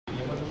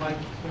mic,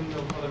 when the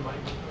other mic.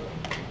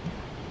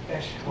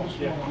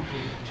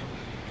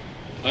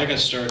 I got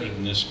started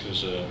in this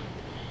because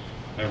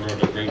I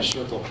wrote a great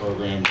circle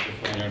program to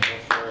find out how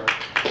far.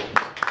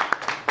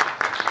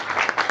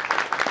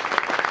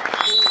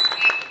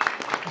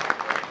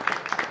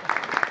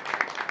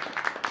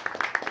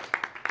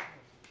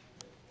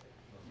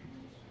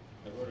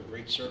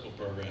 Circle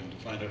program to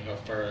find out how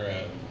far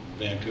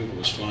Vancouver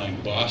was flying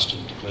to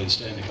Boston to play the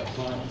Stanley Cup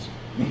Finals.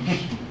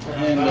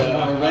 And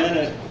I ran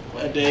it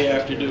a day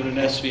after doing an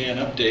SVN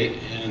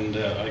update, and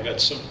I got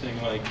something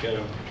like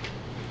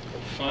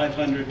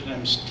 500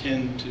 times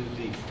 10 to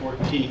the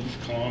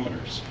 14th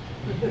kilometers.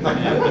 And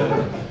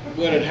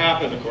what had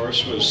happened, of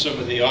course, was some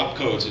of the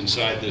opcodes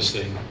inside this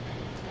thing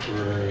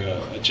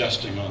were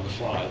adjusting on the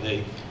fly.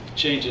 They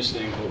change this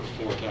thing about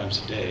 4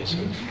 times a day, so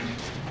you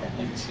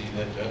can see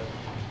that.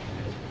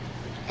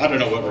 I don't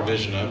know what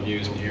revision I'm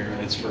using here.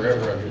 It's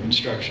forever under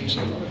construction, so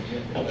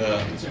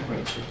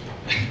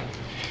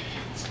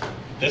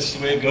that's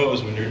the way it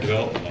goes when you're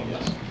developing, I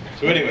guess.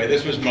 So anyway,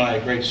 this was my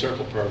great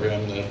circle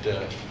program that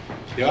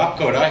the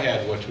opcode I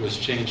had, which was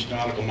changed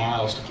nautical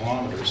miles to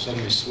kilometers,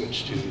 suddenly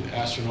switched to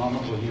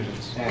astronomical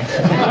units.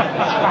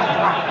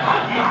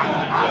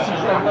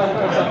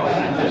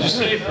 It's the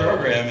same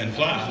program in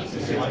Flash.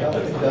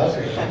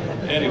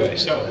 Anyway,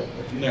 so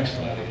next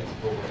slide again.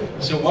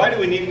 So why do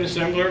we need an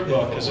assembler?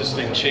 Well, because this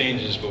thing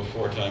changes about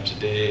 4 times a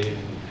day,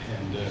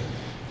 and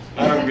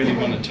I don't really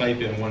want to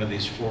type in one of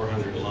these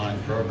 400-line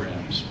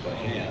programs by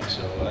hand,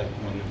 so I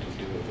wanted to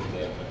do it with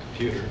a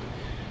computer.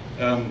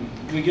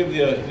 We give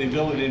the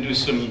ability to do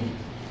some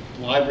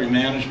library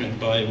management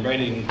by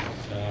writing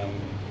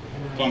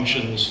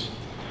functions,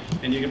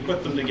 and you can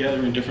put them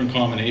together in different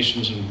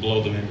combinations and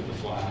blow them into the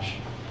Flash.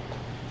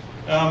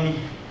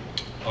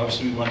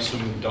 Obviously, we want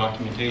some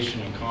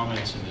documentation and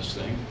comments in this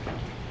thing.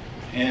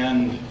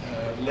 And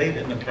late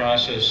in the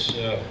process,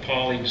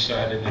 Polly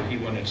decided that he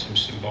wanted some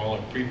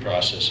symbolic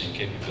pre-processing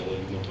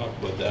capability. We'll talk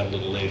about that a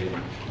little later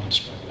and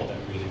explain what that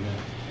really meant.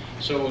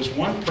 So it was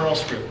one Perl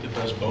script that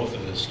does both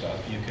of this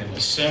stuff. You can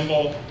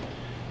assemble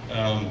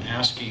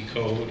ASCII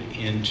code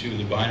into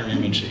the binary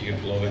image that you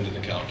blow into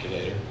the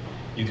calculator.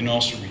 You can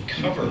also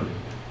recover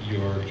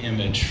your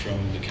image from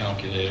the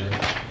calculator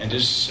and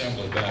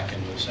disassemble it back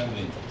into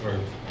assembly, or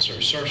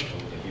sorry, source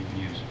code that you can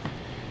use.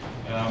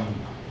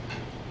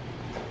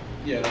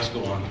 Yeah, let's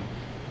go on.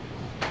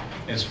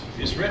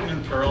 It's written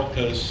in Perl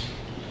because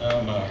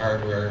I'm a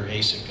hardware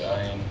ASIC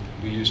guy and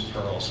we use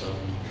Perl, so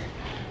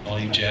all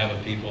you Java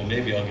people,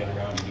 maybe I'll get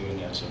around to doing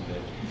that someday.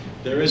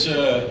 There is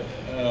a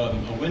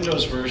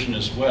Windows version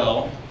as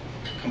well,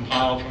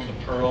 compiled from the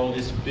Perl.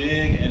 It's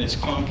big and it's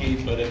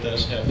clunky, but it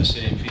does have the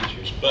same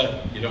features.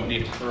 But you don't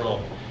need a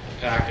Perl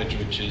package,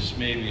 which is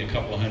maybe a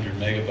couple 100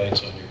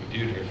 megabytes on your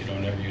computer if you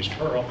don't ever use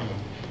Perl.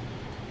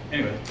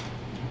 Anyway,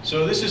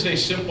 so this is a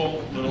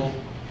simple little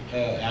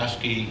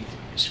ASCII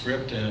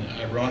script, and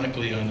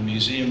ironically on the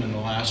museum in the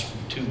last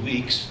 2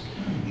 weeks,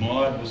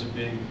 mod was a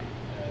big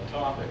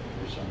topic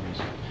for some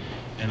reason.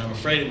 And I'm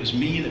afraid it was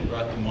me that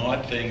brought the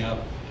mod thing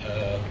up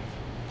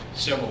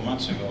several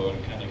months ago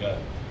and kind of got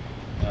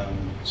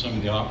some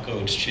of the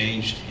opcodes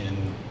changed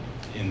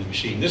in the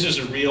machine. This is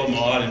a real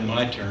mod in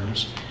my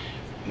terms,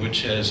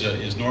 which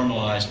is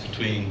normalized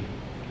between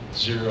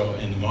 0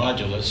 and the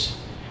modulus,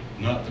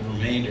 not the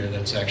remainder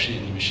that's actually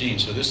in the machine.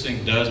 So this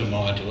thing does a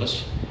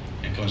modulus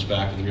and comes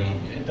back to the real.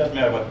 It doesn't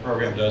matter what the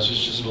program does,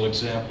 it's just a little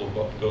example of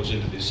what goes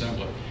into the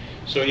assembler.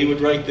 So you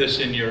would write this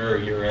in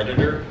your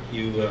editor.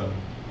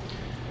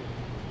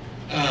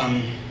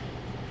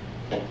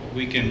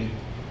 We can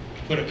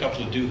put a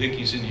couple of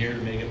doohickeys in here to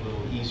make it a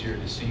little easier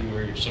to see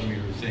where some of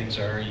your things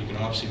are. You can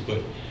obviously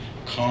put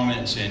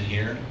comments in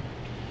here.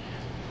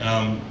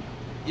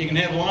 You can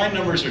have line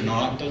numbers or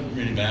not, doesn't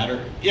really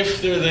matter.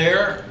 If they're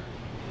there,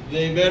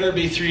 they better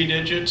be 3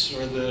 digits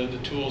or the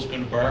tool's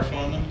going to barf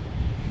on them,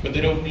 but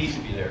they don't need to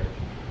be there.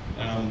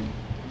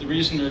 The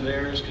reason they're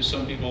there is because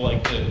some people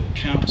like to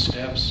count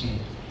steps,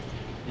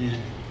 and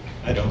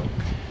I don't.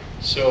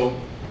 So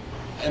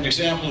an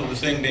example of the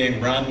thing being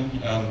run,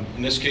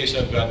 in this case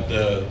I've got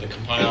the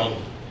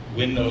compiled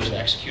Windows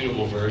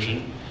executable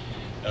version.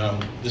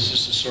 This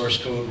is the source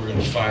code we're going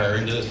to fire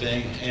into the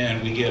thing,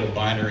 and we get a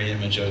binary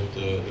image out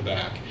the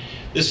back.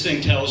 This thing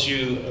tells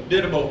you a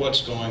bit about what's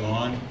going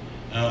on.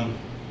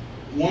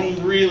 One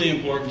really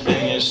important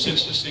thing is,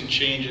 since this thing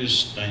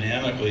changes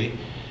dynamically,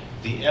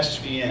 the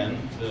SVN,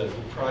 the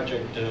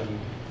project, what do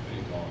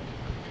you call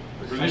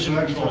it? Revision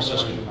Control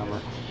System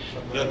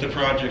that the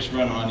projects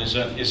run on is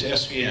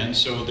SVN,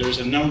 so there's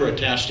a number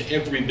attached to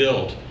every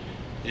build,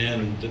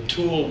 and the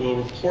tool will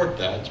report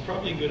that. It's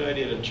probably a good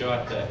idea to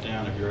jot that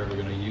down if you're ever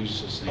going to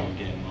use this thing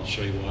again, and I'll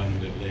show you why in a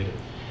bit later.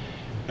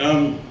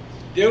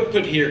 The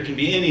output here can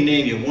be any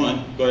name you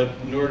want, but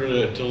in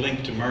order to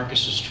link to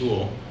Marcus's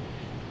tool,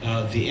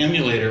 the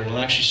emulator will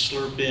actually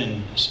slurp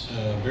in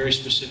a very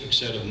specific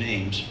set of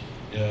names.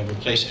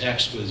 Replace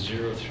X with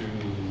 0 through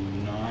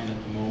 9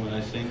 at the moment,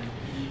 I think.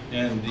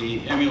 And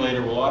the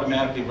emulator will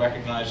automatically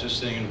recognize this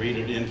thing and read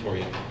it in for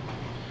you.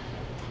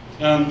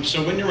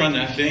 So when you run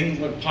that thing,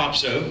 what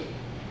pops out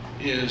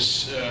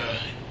is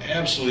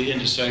absolutely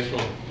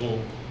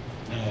indecipherable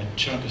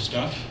chunk of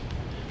stuff,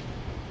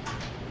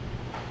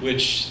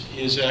 which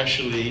is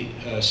actually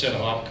a set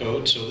of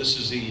opcode. So this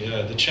is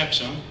the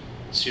checksum,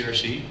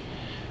 CRC.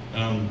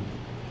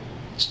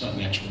 It's not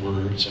next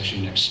word, it's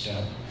actually next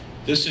step.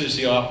 This is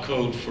the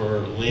opcode for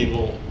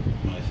label,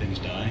 my thing's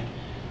dying,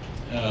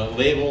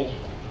 label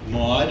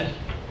mod,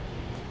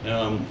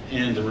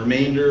 and the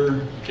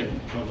remainder, I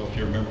don't know if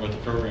you remember what the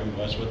program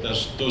was, but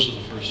those are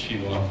the first few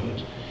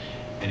opcodes.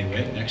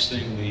 Anyway, next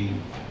thing,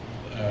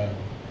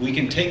 we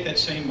can take that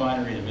same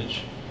binary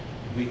image.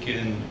 We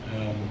can,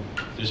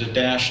 there's a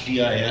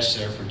 -DIS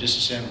there for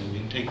disassembly. We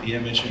can take the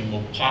image and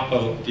we'll pop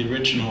out the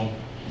original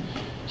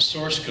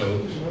source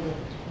code.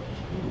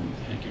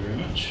 Thank you very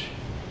much.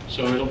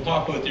 So it'll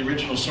pop out the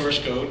original source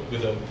code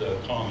without the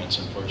comments,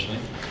 unfortunately.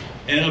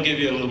 And it'll give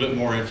you a little bit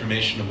more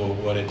information about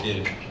what it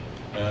did.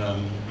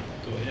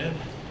 Go ahead.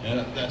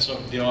 That's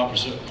the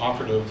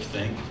operative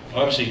thing.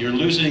 Obviously, you're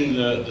losing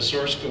the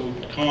source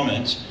code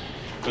comments,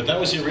 but that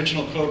was the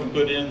original code we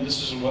put in.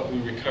 This is what we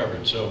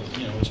recovered. So,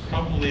 you know, it's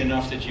probably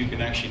enough that you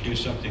can actually do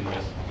something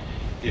with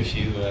if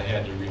you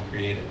had to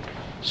recreate it.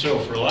 So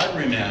for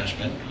library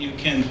management, you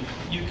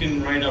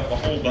can write up a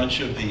whole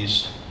bunch of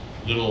these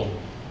little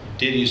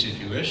ditties, if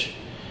you wish,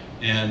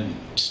 and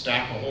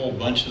stack a whole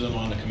bunch of them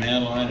on the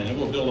command line, and it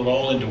will build it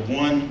all into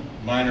one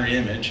binary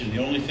image. And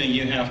the only thing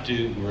you have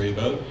to worry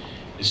about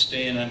is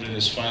staying under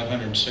this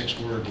 506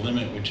 word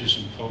limit, which is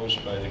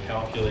imposed by the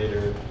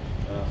calculator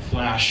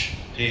flash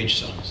page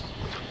size.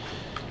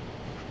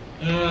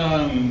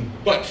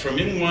 But from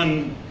in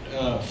one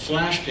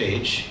flash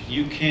page,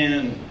 you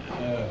can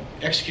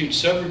execute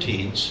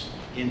subroutines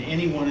in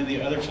any one of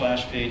the other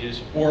flash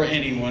pages, or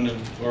any one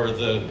of, or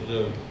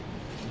the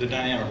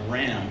dynamic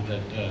RAM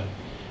that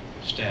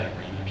static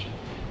RAM actually,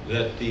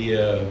 that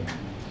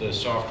the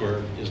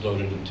software is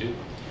loaded into.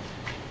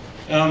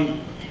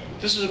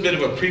 This is a bit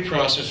of a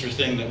preprocessor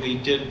thing that we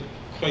did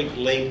quite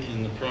late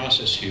in the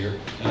process here.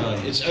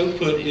 Its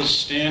output is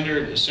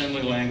standard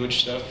assembly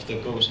language stuff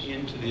that goes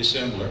into the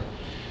assembler.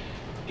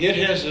 It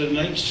has a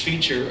nice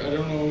feature. I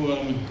don't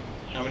know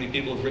how many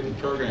people have written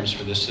programs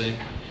for this thing.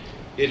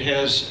 It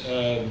has,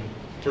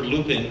 for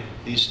looping,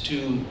 these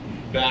two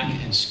back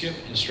and skip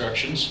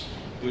instructions,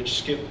 which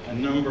skip a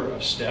number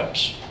of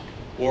steps,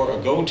 or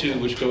a go-to,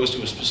 which goes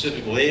to a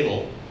specific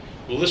label.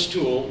 Well, this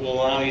tool will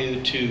allow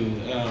you to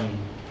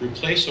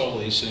replace all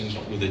these things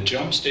with a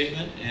jump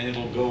statement, and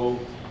it'll go,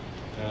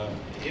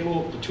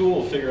 the tool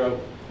will figure out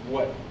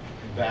what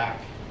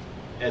back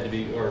had to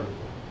be, or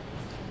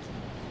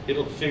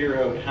it'll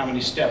figure out how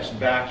many steps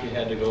back you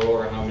had to go,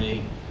 or how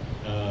many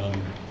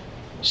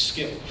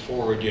skip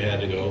forward you had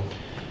to go.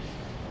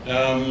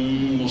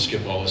 We'll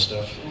skip all this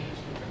stuff.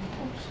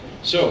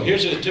 So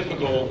here's a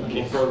typical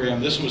little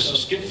program. This was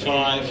skip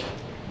 5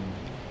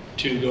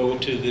 to go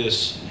to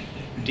this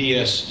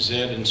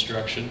DSZ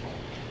instruction.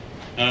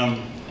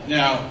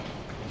 Now,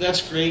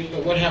 that's great,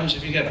 but what happens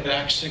if you get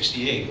back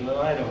 68? Well,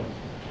 I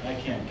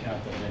can't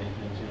count that many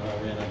things. You know, I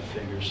ran out of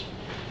figures.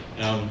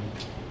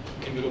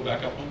 Can we go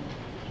back up one?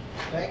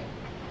 Okay.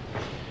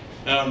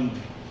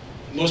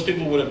 Most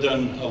people would have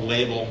done a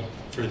label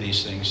for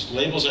these things.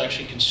 Labels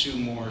actually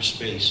consume more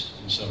space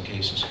in some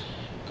cases.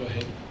 Go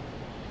ahead.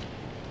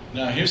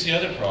 Now, here's the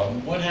other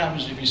problem. What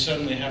happens if you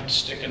suddenly have to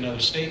stick another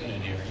statement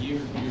in here?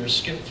 Your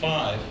skip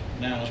 5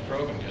 now is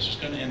broken because it's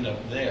going to end up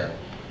there.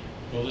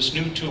 Well, this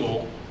new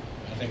tool,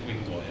 I think we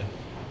can go ahead.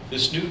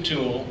 This new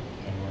tool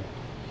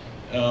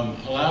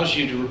allows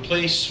you to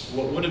replace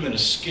what would have been a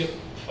skip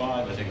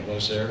 5, I think it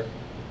was there,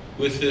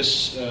 with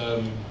this,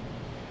 what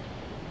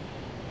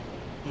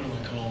do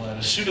I call that?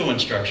 A pseudo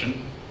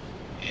instruction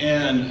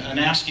and an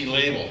ASCII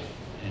label.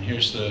 And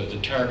here's the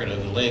target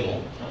of the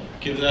label.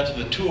 Give that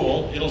to the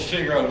tool. It'll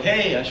figure out,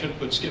 hey, I should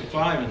put skip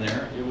 5 in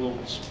there. It will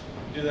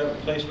do that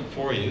replacement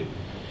for you.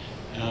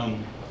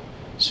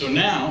 So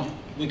now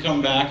we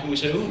come back and we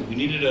say, ooh, we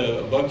needed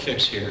a bug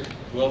fix here.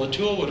 Well, the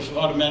tool would have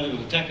automatically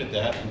detected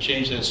that and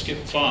changed that skip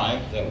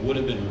 5 that would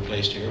have been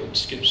replaced here with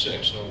skip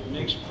 6. So it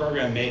makes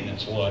program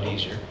maintenance a lot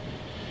easier.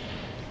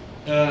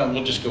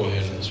 We'll just go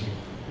ahead on this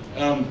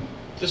one.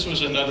 This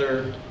was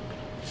another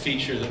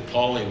feature that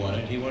Paulie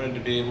wanted. He wanted to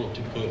be able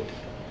to put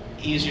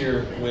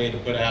easier way to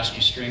put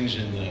ASCII strings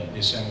in the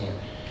assembler.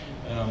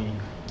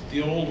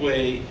 The old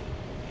way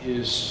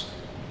is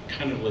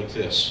kind of like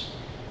this,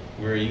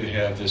 where you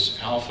have this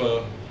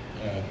alpha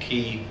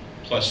key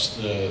plus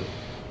the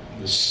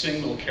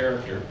single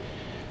character.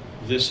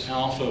 This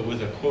alpha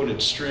with a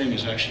quoted string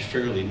is actually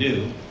fairly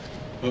new,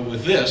 but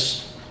with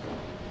this,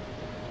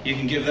 you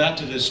can give that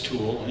to this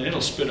tool and it'll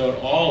spit out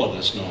all of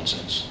this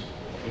nonsense,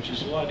 which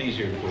is a lot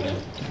easier to put in.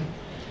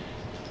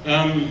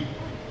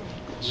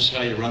 This is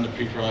how you run the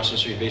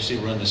preprocessor. You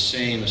basically run the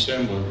same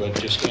assembler, but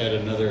just add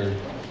another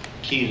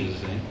key to the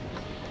thing.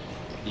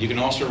 You can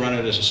also run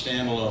it as a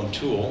standalone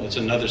tool. It's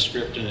another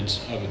script in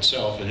of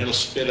itself, and it'll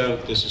spit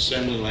out this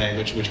assembly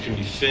language, which can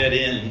be fed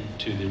in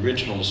to the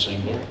original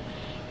assembler.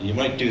 And you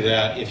might do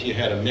that if you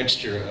had a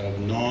mixture of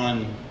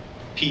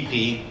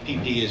non-PP,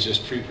 PP is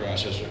just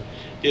preprocessor,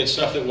 He had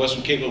stuff that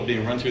wasn't capable of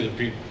being run through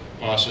the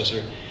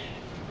preprocessor,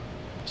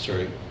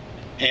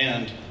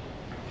 and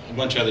a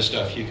bunch of other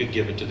stuff. You could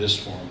give it to this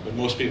form, but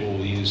most people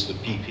will use the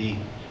PP,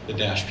 the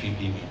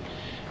 -PP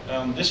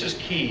one. This is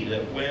key,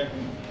 that when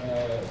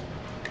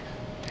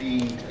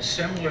the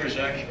assemblers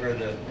actually, or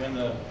when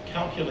the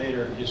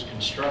calculator is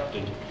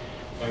constructed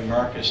by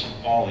Marcus and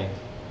Polly,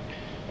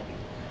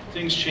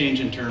 things change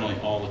internally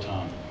all the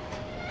time.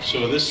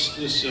 So this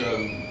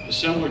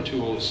assembler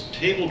tool is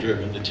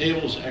table-driven. The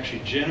table is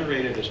actually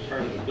generated as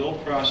part of the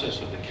build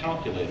process of the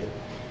calculator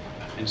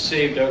and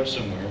saved out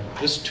somewhere.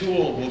 This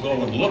tool will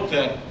go and look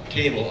that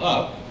table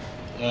up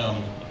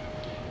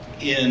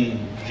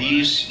in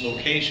these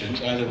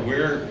locations, either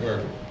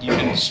where you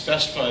can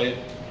specify it,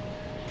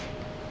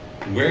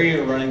 where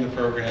you're running the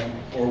program,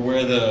 or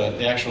where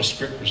the actual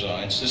script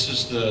resides. This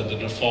is the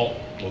default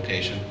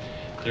location.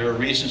 There are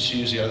reasons to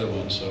use the other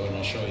one, and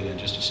I'll show you that in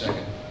just a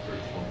second.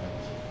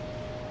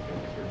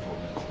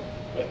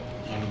 But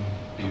I'm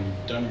being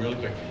done really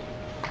quickly.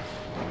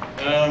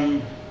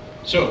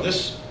 So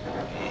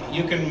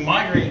you can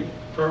migrate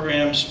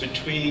programs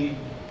between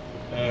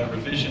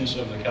revisions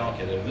of the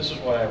calculator. This is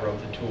why I wrote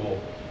the tool,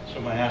 so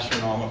my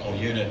astronomical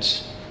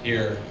units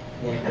here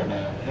weren't going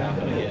to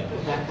happen again.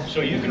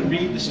 So you can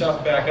read the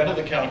stuff back out of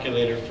the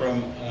calculator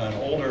from an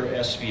older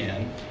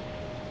SVN,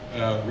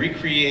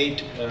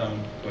 recreate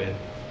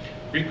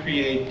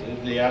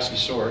the ASCII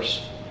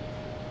source,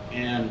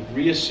 and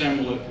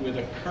reassemble it with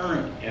a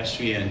current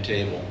SVN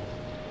table.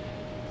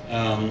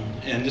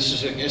 And this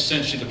is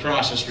essentially the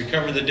process: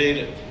 recover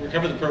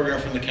the program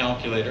from the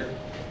calculator,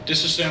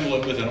 disassemble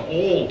it with an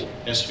old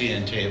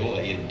SVN table,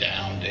 a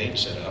down date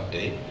instead of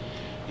update,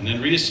 and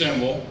then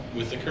reassemble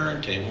with the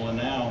current table. And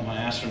now my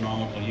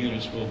astronomical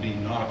units will be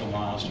nautical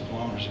miles to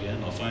kilometers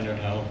again. I'll find out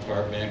how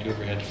far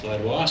Vancouver had to fly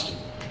to Austin.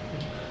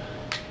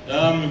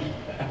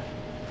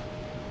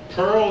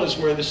 Perl is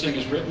where this thing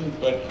is written,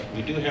 but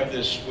we do have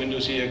this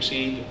Windows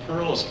EXE. The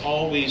Perl is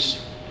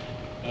always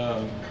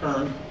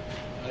current.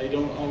 I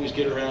don't always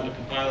get around to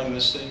compiling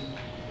this thing.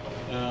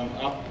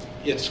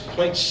 It's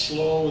quite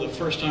slow the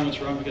first time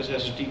it's run because it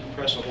has to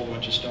decompress a whole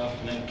bunch of stuff,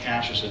 and then it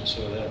caches it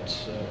so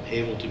that's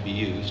able to be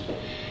used.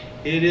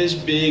 It is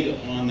big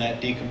on that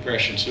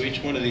decompression, so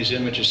each one of these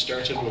images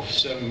starts out with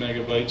 7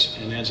 megabytes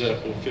and ends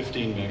up with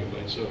 15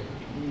 megabytes. So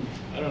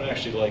I don't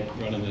actually like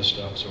running this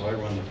stuff, so I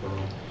run the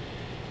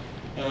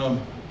Perl.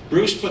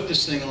 Bruce put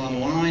this thing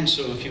online,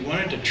 so if you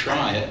wanted to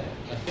try it,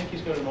 I think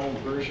he's got an old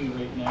version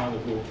right now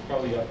that we'll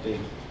probably update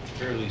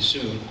fairly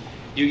soon.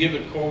 You give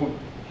it code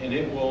and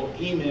it will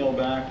email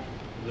back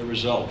the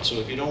result. So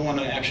if you don't want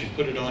to actually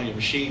put it on your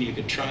machine, you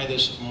could try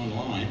this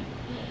online.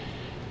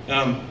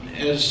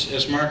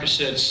 As Marcus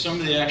said, some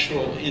of the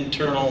actual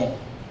internal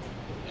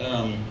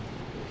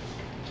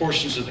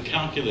portions of the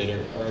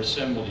calculator are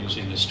assembled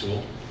using this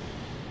tool.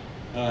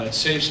 It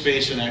saves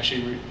space and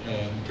actually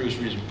improves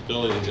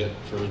readability a bit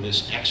for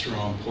this extra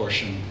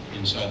portion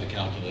inside the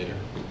calculator.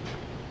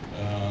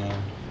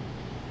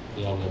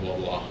 Blah, blah, blah,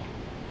 blah.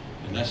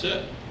 And that's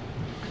it.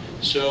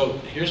 So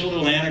here's a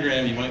little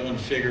anagram you might want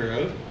to figure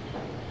out.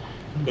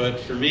 But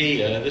for me,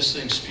 this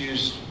thing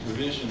spews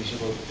revisions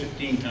about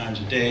 15 times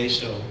a day.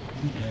 So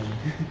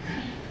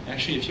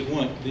actually, if you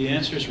want, the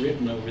answer is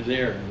written over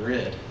there in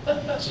red.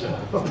 So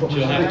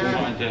you'll have to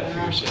find that for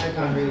yourself. I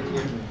can't read it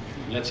here.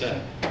 That's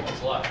it.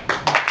 Thanks a lot.